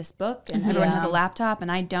this book, and everyone has a laptop,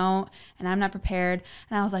 and I don't, and I'm not prepared.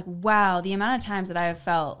 And I was like, wow, the amount of times that I have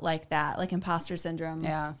felt like that, like imposter syndrome.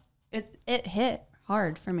 Yeah. It hit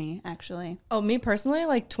hard for me, actually. Oh, me personally,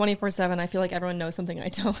 like 24/7, I feel like everyone knows something I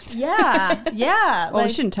don't. Yeah, yeah. Well, we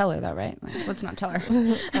shouldn't tell her that, right? Like, let's not tell her.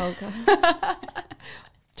 Oh, God.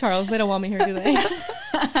 Charles, they don't want me here, do they?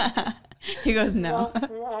 He goes, no.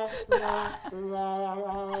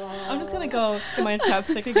 I'm just going to go get my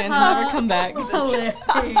chapstick again and never come back.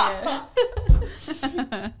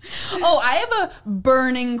 Oh, I have a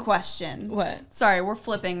burning question. What? Sorry, we're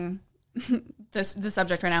flipping the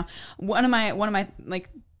subject right now. One of my like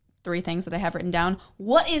 3 things that I have written down.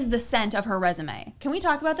 What is the scent of her resume? Can we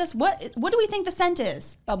talk about this? What do we think the scent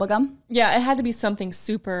is? Bubblegum. Yeah, it had to be something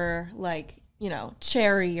super, like, you know,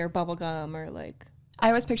 cherry or bubblegum or like... I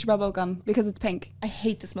always picture bubblegum because it's pink. I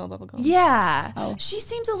hate the smell of bubblegum. Yeah. Oh. She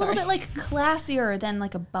seems a little bit like classier than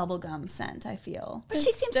like a bubblegum scent, I feel. But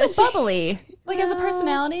she seems so bubbly. Like as a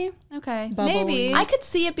personality. Okay. Bubbly. Maybe. I could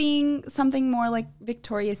see it being something more like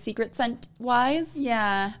Victoria's Secret scent wise.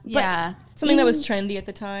 Yeah. Yeah. Something that was trendy at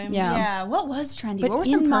the time. Yeah. Yeah. What was trendy? But What were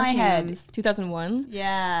in some my head, perfumes? 2001.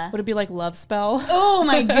 Yeah. Would it be like Love Spell? Oh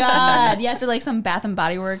my God. Yes, or like some Bath and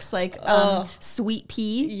Body Works, like Sweet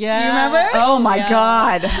Pea. Yeah. Do you remember? Oh my God.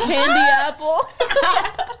 Candy apple.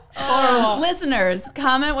 Listeners,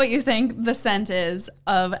 comment what you think the scent is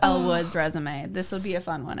of Elle Wood's resume. This would be a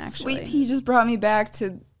fun one, actually. Sweet Pea just brought me back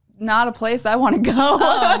to not a place I want to go.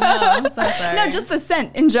 Oh, no. I'm so sorry. No, just the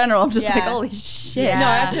scent in general. I'm just Yeah. like, holy shit. Yeah. No,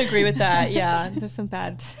 I have to agree with that. Yeah, there's some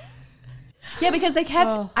bad. Yeah, because they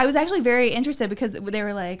kept, I was actually very interested because they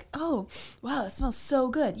were like, oh, wow, it smells so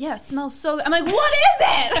good. Yeah, it smells so good. I'm like, what is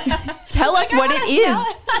it? Tell us what it is.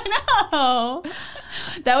 I know.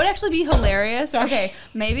 That would actually be hilarious. Okay,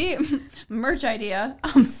 maybe merch idea,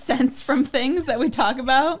 scents from things that we talk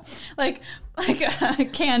about. Like a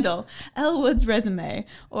candle, Elle Wood's resume,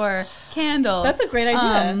 or candle. That's a great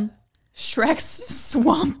idea. Shrek's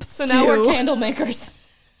swamp So now we're candle makers.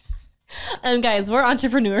 And guys, we're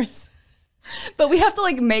entrepreneurs. But we have to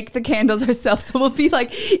like make the candles ourselves, so we'll be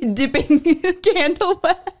like dipping candle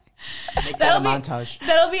wax. Make that a montage.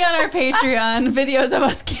 That'll be on our Patreon, videos of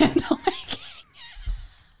us candle making.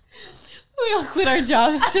 We all quit our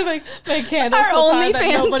jobs to make candles. Our full time that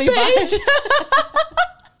OnlyFans nobody page. buys.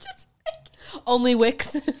 Only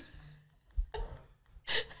Wix.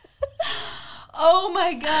 Oh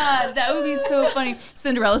my God, that would be so funny.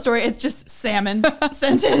 Cinderella story, it's just salmon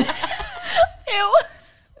scented. Ew.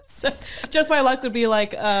 Just my luck would be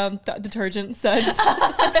like detergent suds.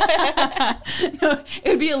 No, it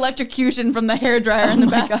would be electrocution from the hairdryer in the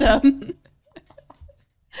bathtub.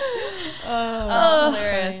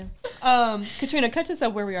 Hilarious. Katrina, catch us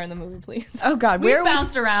up where we are in the movie, please. Oh God, We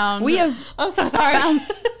bounced around. We have I'm so sorry.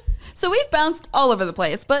 So we've bounced all over the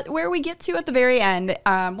place, but where we get to at the very end,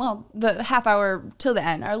 the half hour till the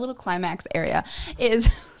end, our little climax area is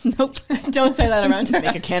nope. Don't say that around her.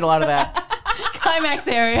 Make a candle out of that. climax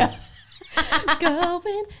area.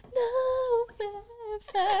 Going nowhere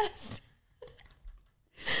fast.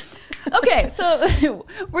 Okay, so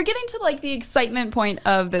we're getting to like the excitement point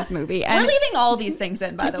of this movie, and We're leaving all these things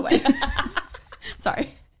in, by the way.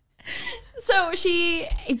 sorry. So she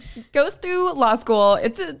goes through law school.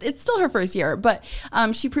 It's still her first year, but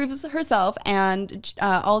she proves herself, and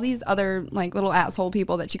all these other like little asshole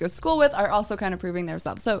people that she goes to school with are also kind of proving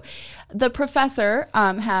themselves. So the professor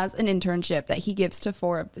has an internship that he gives to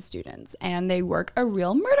 4 of the students, and they work a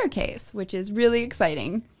real murder case, which is really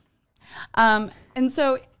exciting. And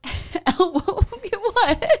so, what?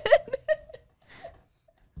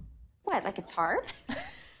 What, like it's hard?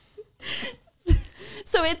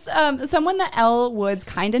 So it's someone that Elle Woods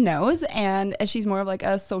kind of knows, and she's more of like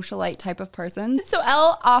a socialite type of person. So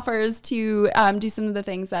Elle offers to do some of the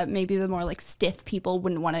things that maybe the more like stiff people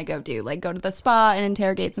wouldn't want to go do, like go to the spa and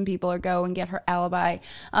interrogate some people or go and get her alibi,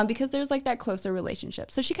 because there's like that closer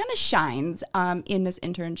relationship. So she kind of shines in this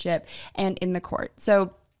internship and in the court.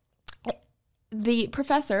 So the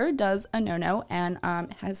professor does a no-no and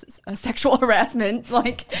has a sexual harassment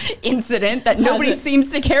like incident that nobody seems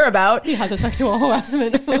to care about. He has a sexual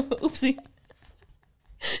harassment. Oopsie.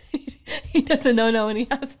 He does a no-no and he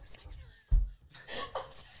has a sexual. I'm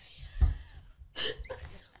sorry.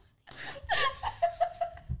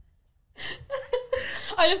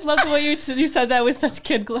 I just love the way you said that with such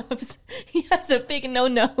kid gloves. He has a big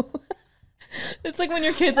no-no. It's like when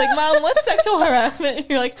your kid's like, Mom, what's sexual harassment? And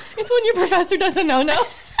you're like, it's when your professor does a no-no. What?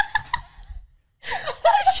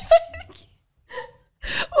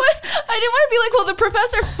 I didn't want to be like, well, the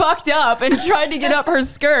professor fucked up and tried to get up her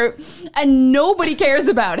skirt and nobody cares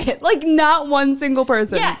about it. Like, not one single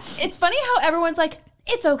person. Yeah, it's funny how everyone's like,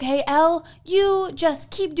 it's okay, Elle, you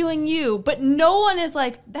just keep doing you. But no one is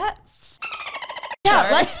like, that. Yeah,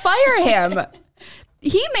 let's fire him.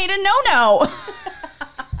 He made a no-no.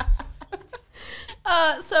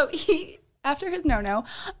 So he, after his no-no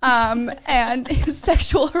and his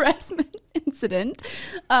sexual harassment incident,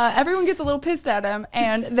 everyone gets a little pissed at him,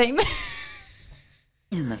 and they...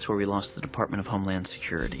 And that's where we lost the Department of Homeland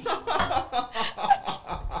Security.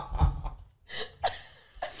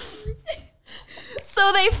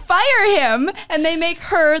 So they fire him, and they make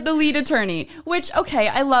her the lead attorney, which, okay,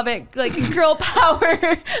 I love it. Like, girl power,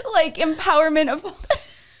 like, empowerment of...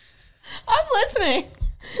 I'm listening.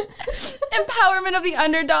 Empowerment of the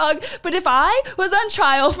underdog. But if I was on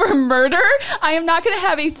trial for murder, I am not going to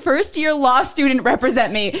have a first-year law student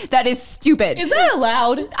represent me. That is stupid. Is that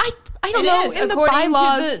allowed? I don't know. In the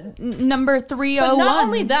bylaws, to the number 301. But not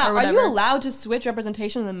only that, or are you whatever. allowed to switch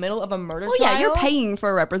representation in the middle of a murder well, trial? yeah, you're paying for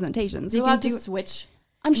a representation, so You're you can allowed do. to switch.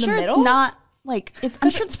 I'm in the sure it's middle? not like. I'm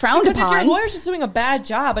sure it's frowned Because if your upon. lawyer's just doing a bad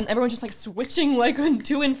job and everyone's just like switching like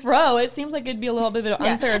to and fro, it seems like it'd be a little bit of an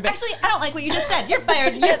unfair. Actually, I don't like what you just said. You're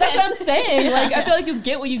fired. Yeah, that's what I'm saying. Like, I feel like you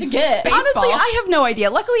get what you get. Honestly, I have no idea.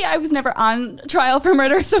 Luckily, I was never on trial for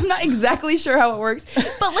murder, so I'm not exactly sure how it works.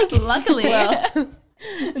 But like, Luckily. Well,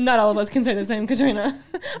 not all of us can say the same, Katrina.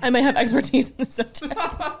 I may have expertise in the subject.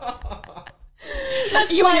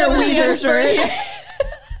 That's You and your Weezer shirt.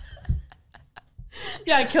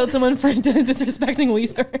 Yeah, I killed someone for disrespecting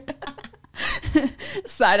Weezer.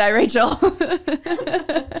 side eye, Rachel.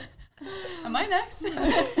 Am I next?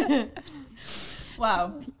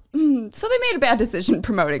 Wow. So they made a bad decision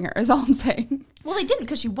promoting her, is all I'm saying. Well, they didn't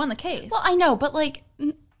because she won the case. Well, I know, but like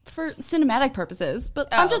for cinematic purposes. But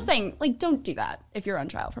I'm Oh. just saying, like, don't do that if you're on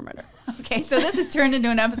trial for murder. okay, so this has turned into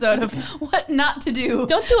an episode of what not to do.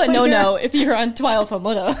 Don't do a no-no if you're on trial for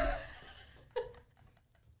murder.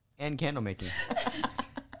 And candle making.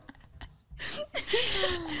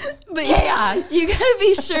 But chaos. You gotta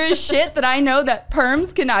be sure as shit that I know that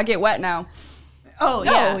perms cannot get wet now. Oh,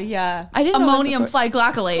 yeah. Oh, yeah. I didn't know that Ammonium before.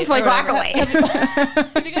 flyglycolate.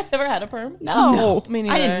 Flyglycolate. Have you guys ever had a perm? No. Me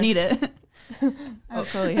neither. I didn't need it. Oh,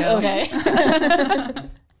 Coolio. Okay.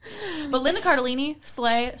 But Linda Cardellini,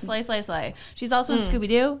 slay. She's also in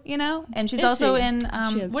Scooby-Doo, you know? And she's Is also she? in,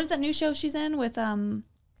 She is. what is that new show she's in with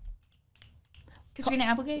Christina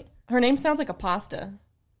Applegate? Her name sounds like a pasta.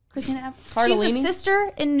 Christina Applegate. She's Cardellini? the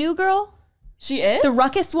sister in New Girl. She is? The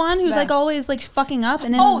ruckus one who's Yeah. like always like fucking up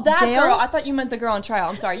and then That jail. girl. I thought you meant the girl on trial.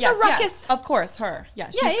 I'm sorry. Yes, ruckus. yes. Of course, her.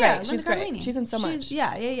 Yeah, she's yeah, great. Linda She's great. Cardellini. She's in so much.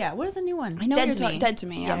 Yeah. What is the new one? I know Dead what to you're Me. Dead to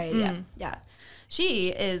Me. Yeah. Yeah. She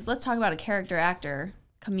is. Let's talk about a character actor,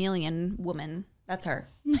 chameleon woman. That's her.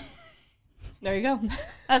 There you go.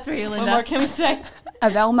 That's where you, What Linda. more can we say?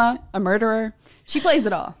 A Velma, a murderer. She plays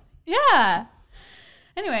it all. Yeah.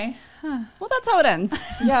 Anyway, Well, that's how it ends.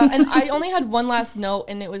 Yeah, and I only had one last note,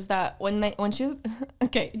 and it was that when she.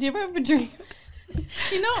 Okay, do you ever have a dream?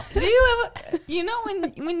 you know, do you ever, you know,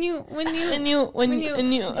 when you.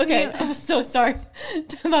 Okay, I'm so sorry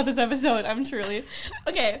about this episode. I'm truly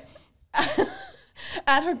okay.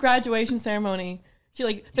 At her graduation ceremony, she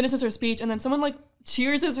like finishes her speech, and then someone like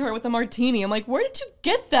cheerses her with a martini. I'm like, where did you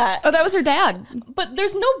get that? Oh, that was her dad. But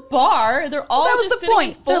there's no bar. They're all that was just the sitting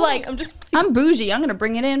point. They're full- like, I'm bougie. I'm going to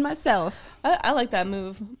bring it in myself. I like that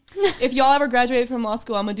move. If y'all ever graduate from law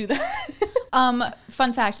school, I'm gonna do that.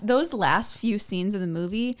 Fun fact: those last few scenes of the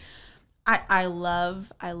movie, I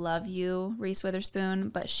love you, Reese Witherspoon,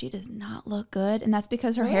 but she does not look good, and that's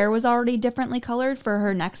because her hair was already differently colored for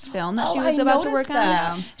her next film that she was I about to noticed work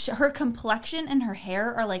on. that. Her complexion and her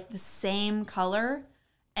hair are like the same color,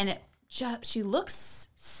 and it just she looks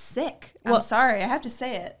sick. I'm sorry, I have to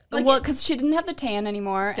say it. Like, Well, because she didn't have the tan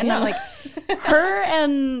anymore. And then, like, her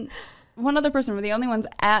and one other person were the only ones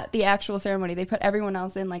at the actual ceremony. They put everyone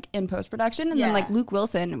else in, like, in post-production. And then, like, Luke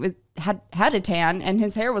Wilson had a tan, and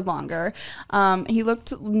his hair was longer. He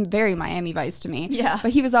looked very Miami Vice to me. Yeah.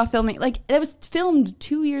 But he was off filming. Like, it was filmed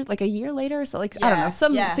 2 years, like, a year later. So, like, I don't know,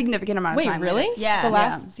 some significant amount of Wait, time really? later. Yeah. The Yeah.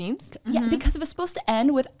 last scenes. Yeah, because it was supposed to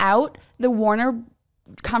end without the Warner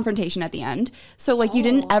confrontation at the end. So like you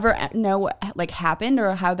didn't ever know what like happened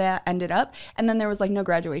or how that ended up. And then there was like no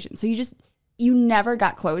graduation. So you never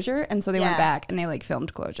got closure. And so they went back and they like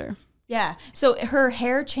filmed closure. Yeah. So her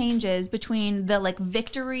hair changes between the like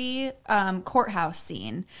victory courthouse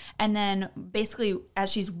scene and then basically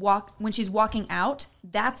as when she's walking out,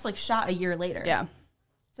 that's like shot a year later. Yeah.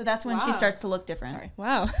 So that's when she starts to look different. Sorry.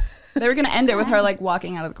 Wow. They were going to end it with her like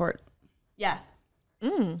walking out of the court. Yeah.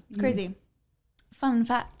 It's crazy. Fun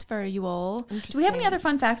fact for you all. Do we have any other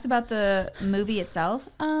fun facts about the movie itself?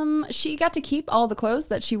 She got to keep all the clothes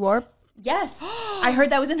that she wore. Yes. I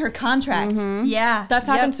heard that was in her contract. Yeah. That's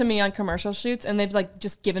happened to me on commercial shoots, and they've like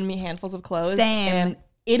just given me handfuls of clothes. Same. And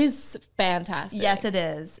it is fantastic. Yes, it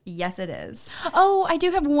is. Yes, it is. Oh, I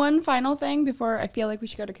do have one final thing before I feel like we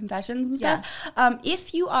should go to confessions and stuff.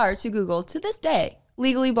 If you are to Google to this day,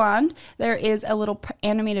 Legally Blonde, there is a little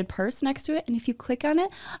animated purse next to it. And if you click on it,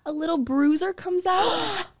 a little bruiser comes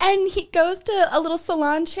out and he goes to a little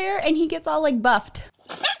salon chair and he gets all like buffed.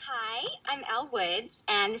 Hi, I'm Elle Woods,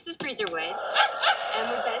 and this is Bruiser Woods, and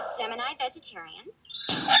we're both Gemini vegetarians.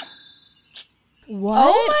 What?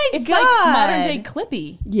 Oh my it's God. like modern day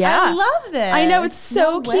Clippy. Yeah. I love this. I know, it's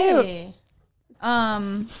so cute. Way.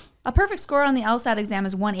 A perfect score on the LSAT exam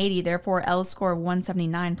is 180. Therefore, L's score of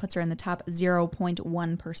 179 puts her in the top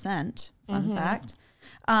 0.1%. Fun fact.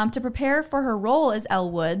 To prepare for her role as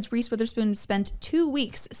Elle Woods, Reese Witherspoon spent 2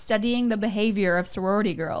 weeks studying the behavior of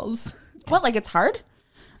sorority girls. What, like it's hard?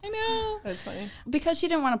 I know. That's funny. Because she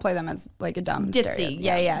didn't want to play them as like a dumb Ditzy. stereotype.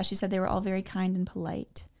 Yeah. She said they were all very kind and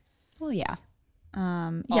polite. Well, yeah.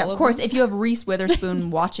 Yeah, of course, if you have Reese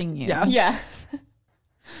Witherspoon watching you. Yeah.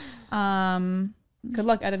 Um, Good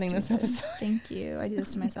luck editing this episode. Thank you. I do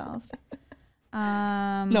this to myself.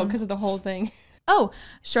 No, because of the whole thing. Oh,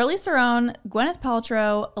 Charlize Theron, Gwyneth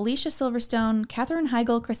Paltrow, Alicia Silverstone, Katherine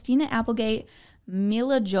Heigl, Christina Applegate,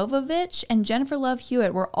 Mila Jovovich, and Jennifer Love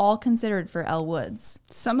Hewitt were all considered for Elle Woods.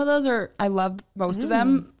 Some of those are, I love most of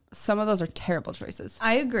them. Some of those are terrible choices.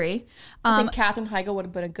 I agree. I think Katherine Heigl would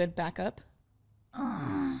have been a good backup.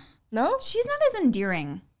 No? She's not as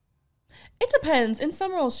endearing. It depends. In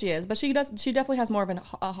some roles she is, but she definitely has more of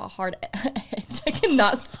a hard edge. I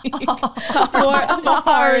cannot speak. More of a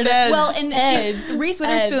hard edge. Well, and Edge. Reese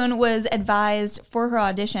Witherspoon was advised for her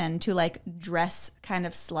audition to like dress kind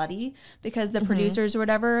of slutty because the producers or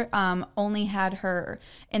whatever only had her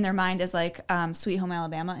in their mind as like Sweet Home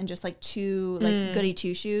Alabama and just like two like goody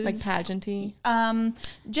two shoes, like pageanty.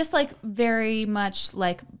 just like very much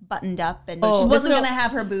like buttoned up, and Oh, she wasn't so- gonna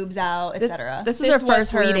have her boobs out, etc. This was her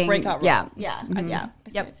first reading. breakout role. Yeah. Yeah, I see. yeah. I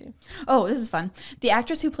see, Yep. I see. Oh, this is fun. The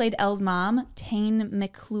actress who played Elle's mom, Tane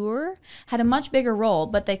McClure, had a much bigger role,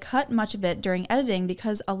 but they cut much of it during editing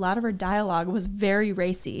because a lot of her dialogue was very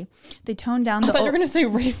racy. They toned down I the thought you were going to say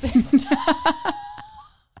racist.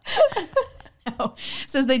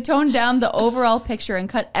 says they toned down the overall picture and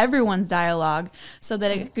cut everyone's dialogue so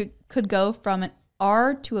that it could go from an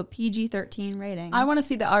R to a PG-13 rating. I want to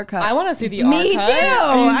see the R cut. I want to see the Me R too. cut.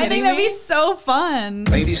 Are you I kidding think that'd me? be so fun.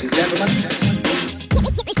 Ladies and gentlemen,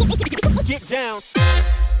 get down.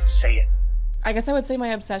 Say it. I guess I would say my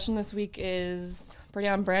obsession this week is pretty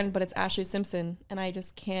on brand, but it's Ashley Simpson, and I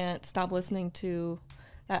just can't stop listening to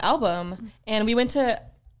that album. And we went to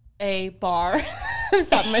a bar. I'm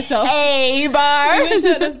stopping myself. A bar. We went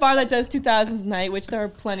to this bar that does 2000s night, which there are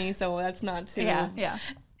plenty, so that's not too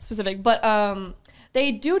specific. But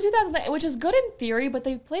they do 2000s night, which is good in theory, but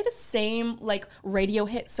they play the same like radio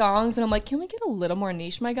hit songs, and I'm like, can we get a little more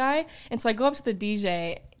niche, my guy? And so I go up to the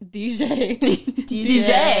DJ.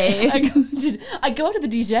 I go up to the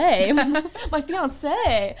DJ, my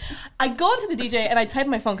fiance. I go up to the DJ and I type in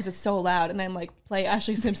my phone because it's so loud, and I'm like, play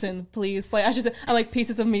Ashley Simpson, please play Ashley Simpson. I'm like,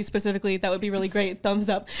 Pieces of Me specifically, that would be really great, thumbs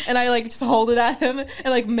up. And I like just hold it at him and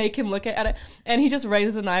like make him look at it, and he just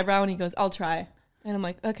raises an eyebrow and he goes, I'll try. And I'm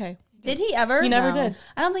like, okay. Did he ever? He never did.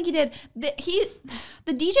 I don't think he did. The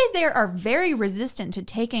DJs there are very resistant to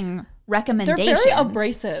taking recommendations. They're very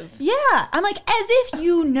abrasive. Yeah. I'm like, as if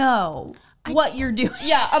you know what you're doing.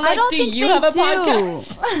 Yeah, I'm like, do you have a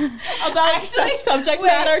podcast about such subject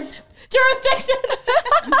matter? Jurisdiction.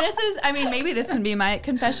 This is, I mean, maybe this can be my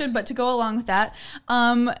confession, but to go along with that,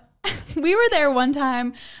 we were there one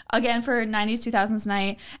time, again, for 90s, 2000s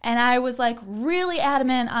night, and I was like really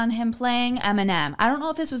adamant on him playing Eminem. I don't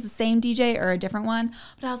know if this was the same DJ or a different one,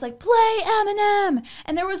 but I was like, play Eminem!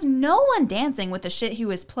 And there was no one dancing with the shit he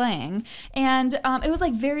was playing, and it was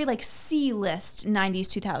like very like C-list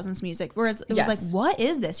 90s, 2000s music, where it was like, what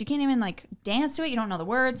is this? You can't even like dance to it, you don't know the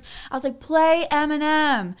words. I was like, play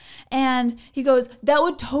Eminem! And he goes, that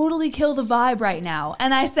would totally kill the vibe right now.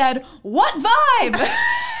 And I said, what vibe?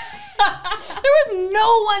 There was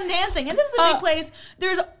no one dancing, and this is a big place.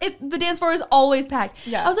 The dance floor is always packed.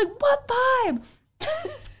 Yeah. I was like, "What vibe?"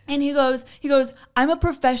 And he goes, "I'm a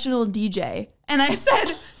professional DJ," and I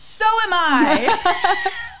said, "So am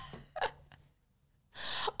I."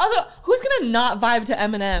 Also, who's gonna not vibe to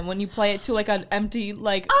Eminem when you play it to like an empty,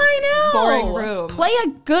 like I know, boring room? Play a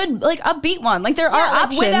good, like upbeat one. Like there are like,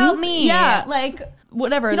 options. without me. Yeah. Like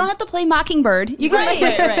whatever. You don't have to play Mockingbird. You can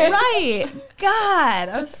right. God,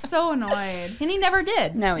 I was so annoyed, and he never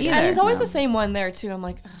did. No, either. And he's always the same one there too. I'm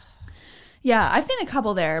like, ugh. Yeah, I've seen a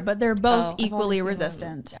couple there, but they're both I've equally only seen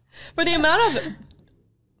resistant. For the amount of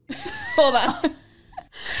hold on.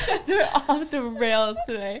 We're off the rails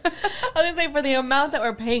today. I was gonna say, for the amount that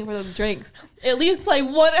we're paying for those drinks, at least play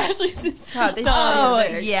one Ashley Simpson song.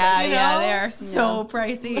 Yeah, they are so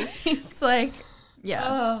pricey. It's like,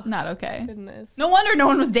 not okay. Goodness. No wonder no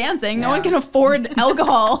one was dancing. No one can afford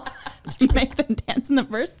alcohol to make them dance in the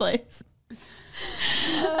first place.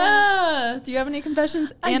 Do you have any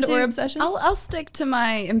confessions or obsessions? I'll stick to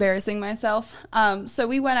my embarrassing myself. So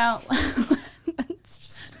we went out.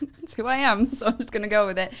 It's who I am, so I'm just gonna go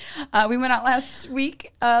with it. We went out last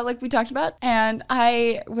week, like we talked about, and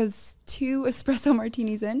I was 2 espresso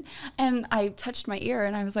martinis in, and I touched my ear,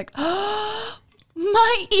 and I was like, "Oh,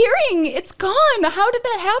 my earring! It's gone! How did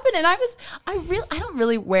that happen?" And I don't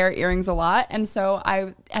really wear earrings a lot, and so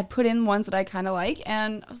I put in ones that I kind of like,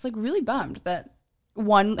 and I was like really bummed that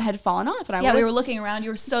one had fallen off. And we were looking around.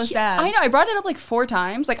 You were so sad. I know. I brought it up like 4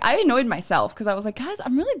 times. Like I annoyed myself because I was like, guys,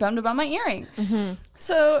 I'm really bummed about my earring. Mm-hmm.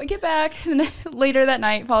 So I get back later that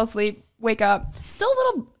night, fall asleep, wake up, still a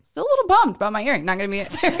little bummed about my earring. Not gonna be.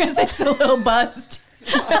 They're gonna say still a little buzzed.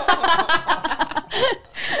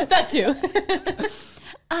 That too.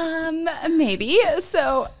 Maybe.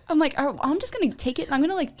 So I'm like, I'm just gonna take it and I'm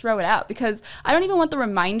gonna like throw it out because I don't even want the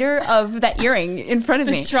reminder of that earring in front of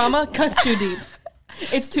me. Trauma cuts too deep.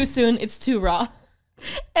 It's too soon. It's too raw.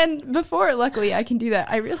 And before, luckily, I can do that.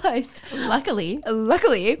 I realized. Luckily,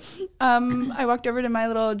 I walked over to my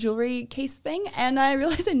little jewelry case thing, and I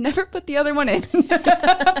realized I never put the other one in. And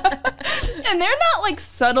they're not like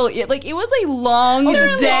subtle. Like it was a long,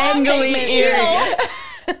 dangly earring.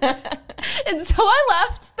 And so I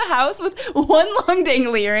left the house with one long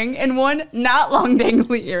dangly earring and one not long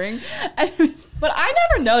dangly earring. But I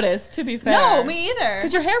never noticed, to be fair. no, me either.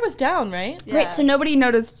 Because your hair was down, right? Yeah. Right, so nobody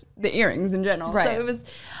noticed the earrings in general. Right. So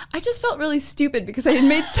I just felt really stupid because I had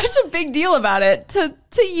made such a big deal about it to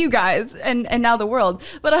you guys and now the world.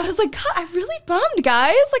 But I was like, God, I'm really bummed,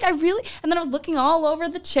 guys. Like and then I was looking all over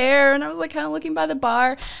the chair and I was like kind of looking by the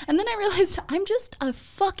bar. And then I realized I'm just a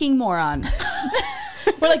fucking moron.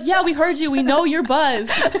 We're like, yeah, we heard you. We know you're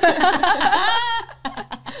buzzed.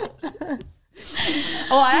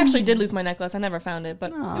 Oh, I actually did lose my necklace. I never found it,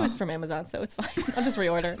 but it was from Amazon, so it's fine. I'll just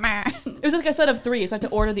reorder. It was like a set of 3, so I had to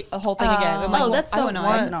order the whole thing again. I'm like, that's so annoying.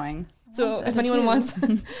 That's annoying. So if anyone wants,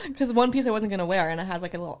 because one piece I wasn't gonna wear and it has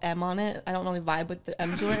like a little M on it. I don't really vibe with the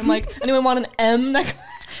M jewelry. I'm like, anyone want an M necklace?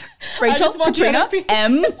 Rachel, Katrina,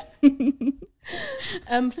 M.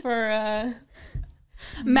 M for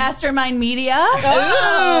Mastermind Media.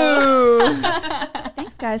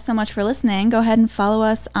 Thanks, guys, so much for listening. Go ahead and follow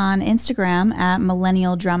us on Instagram at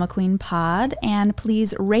Millennial Drama Queen Pod, and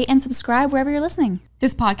please rate and subscribe wherever you're listening.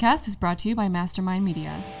 This podcast is brought to you by Mastermind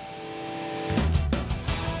Media.